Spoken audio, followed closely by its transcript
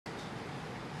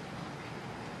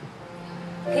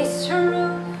This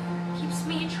roof keeps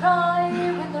me dry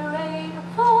when the rain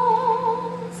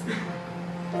falls.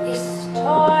 This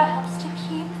door helps to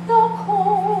keep the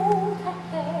cold at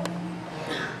bay.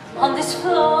 On this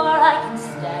floor I can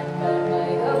stand on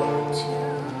my own 2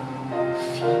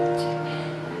 feet.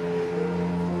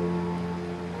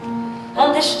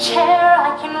 On this chair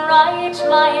I can write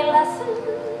my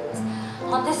lessons.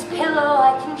 On this pillow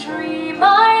I can dream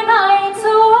my nights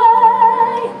away.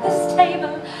 This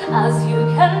table, as you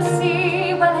can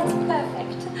see, well, it's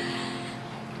perfect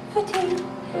for tea.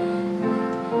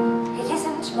 It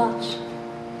isn't much,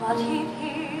 but it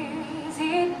is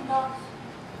enough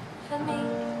for me.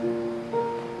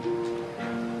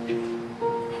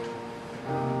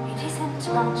 It isn't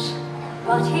much,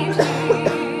 but it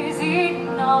is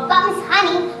enough. But Miss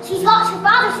Honey, she's got your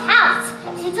father's house.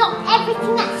 She's got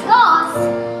everything that's yours.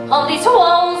 On these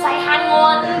walls I hang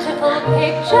wonderful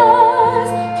pictures.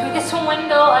 Through this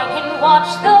window I can watch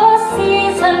the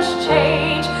seasons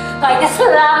change. By this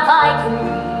lamp I can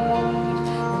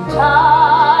read,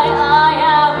 and I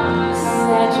am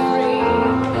set free.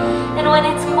 And when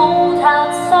it's cold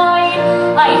outside,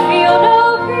 I feel no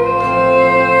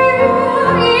fear.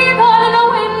 Even in the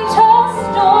winter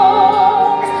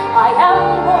storms, I am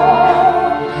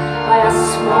warmed by a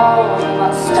small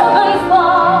but stubborn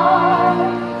fire.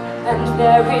 And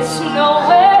there is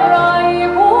nowhere I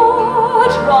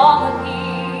would rather be.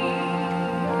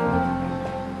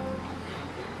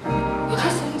 It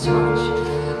isn't much,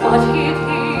 but it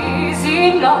is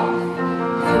enough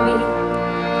for me.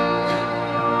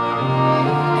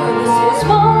 And this is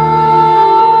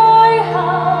my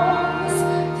house.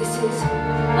 This is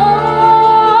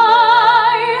my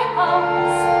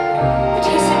house. It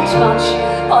isn't much,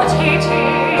 but it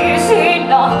is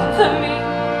enough for me.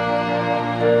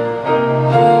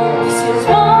 This is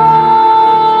my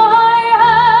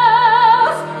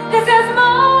house. This is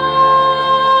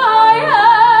my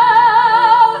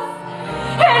house.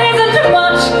 It isn't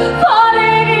much, but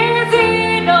it is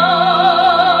enough.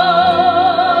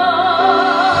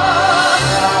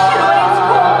 And when it's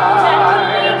cold and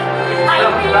bleak, I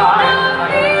feel no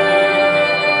fear.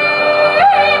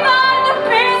 Even the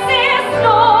fiercest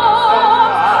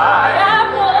storm, I am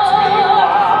warmed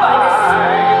by the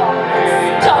small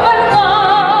stubborn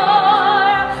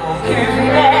fire.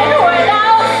 Even when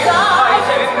outside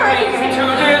it's freezing,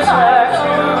 I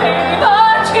will be the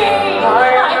king. I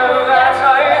know that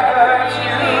everything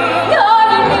I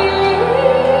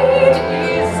need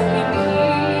is in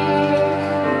here.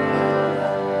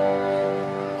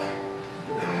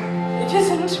 It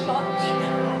isn't much,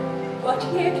 but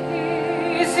it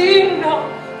is enough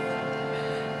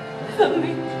for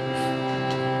me.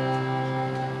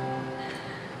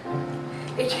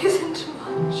 It isn't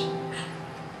much,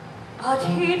 but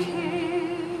it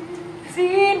is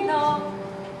enough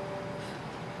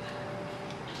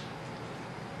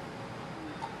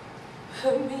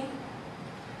for me.